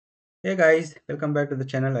Hey guys, welcome back to the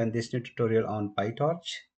channel and this new tutorial on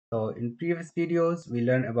Pytorch. So in previous videos, we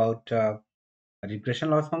learned about regression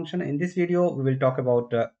loss function. In this video, we will talk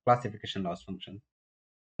about classification loss function.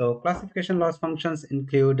 So classification loss functions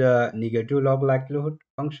include negative log likelihood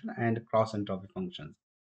function and cross entropy functions.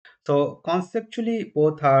 So conceptually,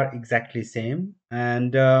 both are exactly same,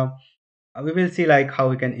 and we will see like how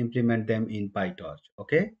we can implement them in Pytorch.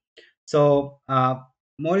 Okay. So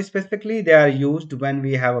more specifically, they are used when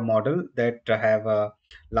we have a model that have a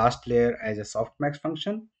last layer as a softmax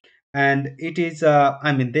function, and it is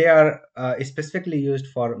I mean they are specifically used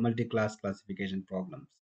for multi-class classification problems.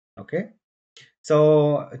 Okay.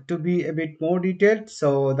 So to be a bit more detailed,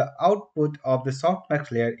 so the output of the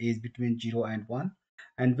softmax layer is between 0 and 1.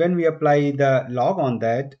 And when we apply the log on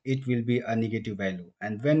that, it will be a negative value.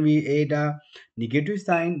 And when we add a negative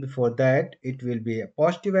sign before that, it will be a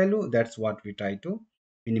positive value. That's what we try to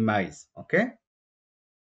minimize. Okay.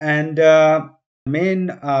 And main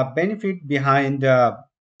benefit behind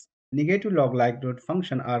negative log likelihood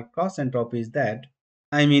function or cross entropy is that,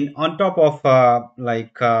 I mean, on top of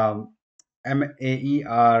MAE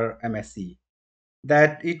or MSE,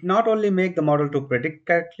 that it not only make the model to predict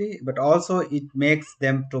correctly, but also it makes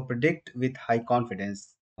them to predict with high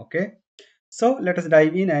confidence. Okay, so let us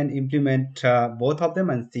dive in and implement both of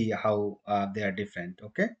them and see how they are different.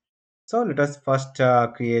 Okay, so let us first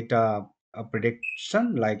create a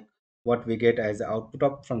prediction like what we get as output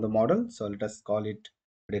of from the model. So let us call it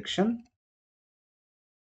prediction.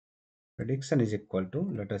 Prediction is equal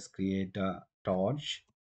to, let us create a torch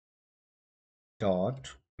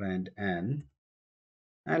dot rand n,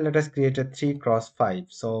 and let us create a 3 cross 5.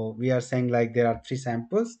 So we are saying like there are three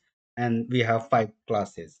samples and we have five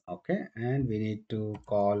classes. Okay, and we need to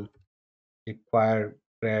call require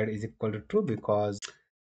grad is equal to true, because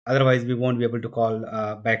otherwise we won't be able to call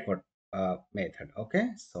backward method. Okay,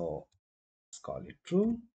 so let's call it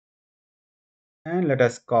true, and let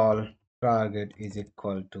us call target is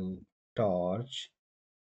equal to torch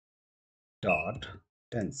dot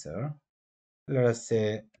tensor, let us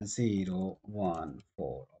say 0 1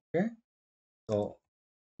 4. Okay, so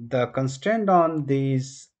the constraint on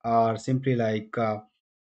these are simply like uh,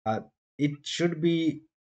 it should be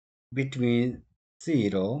between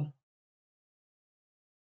 0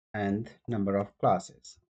 and number of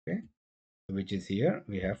classes. Okay, which is here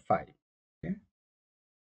we have 5. Okay,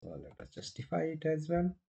 so let us justify it as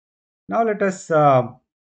well. Now let us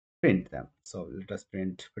print them. So let us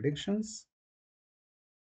print predictions,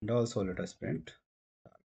 and also let us print.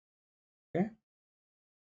 Okay,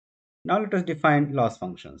 now let us define loss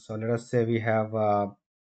function. So let us say we have a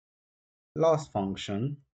loss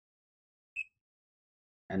function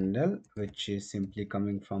NL, which is simply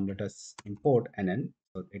coming from, let us import NN.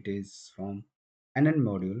 So it is from NN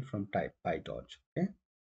module from type Pytorch. Okay,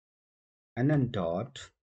 NN dot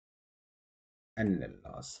NL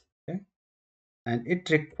loss. Okay, and it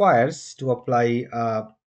requires to apply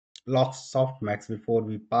log softmax before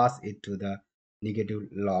we pass it to the negative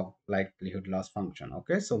log likelihood loss function.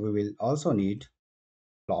 Okay, so we will also need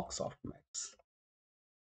log softmax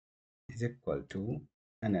is equal to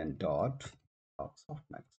NN dot log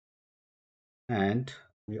softmax, and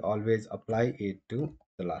we always apply it to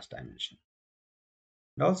the last dimension.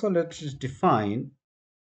 And also let's define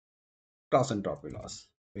cross entropy loss,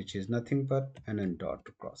 which is nothing but NN dot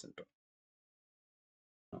to cross entropy.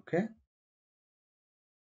 Okay,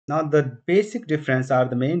 now the basic difference, or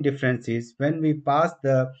the main difference, is when we pass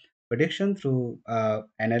the prediction through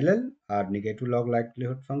NLL or negative log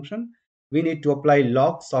likelihood function, we need to apply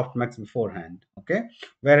log softmax beforehand. Okay,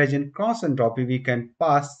 whereas in cross entropy we can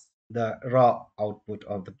pass the raw output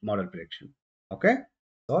of the model prediction. Okay,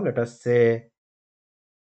 so let us say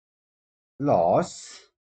loss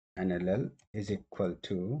NLL is equal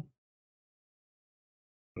to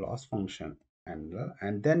loss function NLL,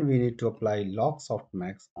 and then we need to apply log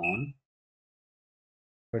softmax on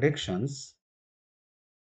predictions,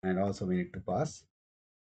 and also we need to pass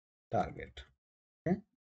target. Okay,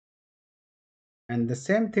 and the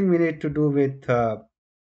same thing we need to do with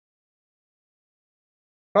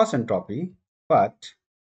cross entropy, but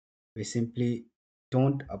we simply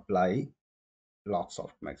don't apply log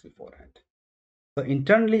softmax beforehand. So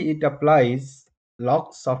internally it applies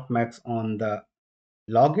log softmax on the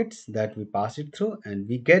logits that we pass it through, and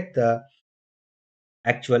we get the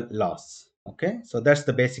actual loss. Okay, so that's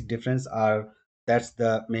the basic difference, or that's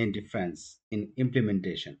the main difference in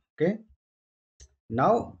implementation. Okay,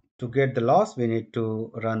 now to get the loss we need to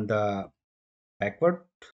run the backward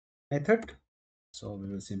method. So we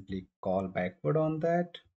will simply call backward on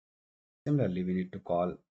that. Similarly, we need to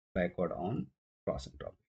call backward on cross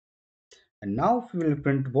entropy. And now if we will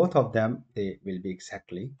print both of them, they will be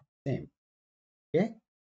exactly same. Okay,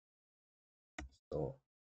 so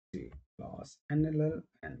see class NLL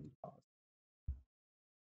and class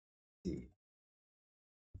C.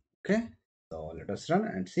 Okay, so let us run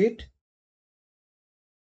and see it.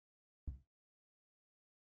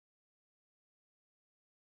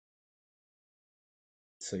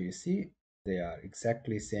 So you see they are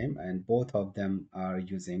exactly same, and both of them are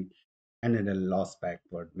using NLL loss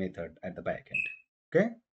backward method at the backend.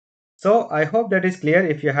 Okay, so I hope that is clear.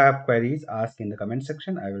 If you have queries, ask in the comment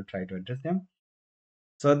section. I will try to address them.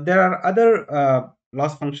 So there are other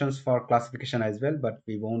loss functions for classification as well, but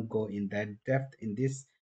we won't go in that depth in this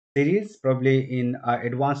series. Probably in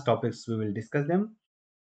advanced topics we will discuss them.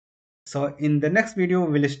 So in the next video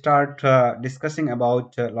we will start discussing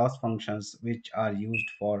about loss functions which are used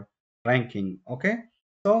for ranking. Okay,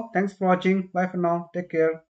 so thanks for watching. Bye for now. Take care.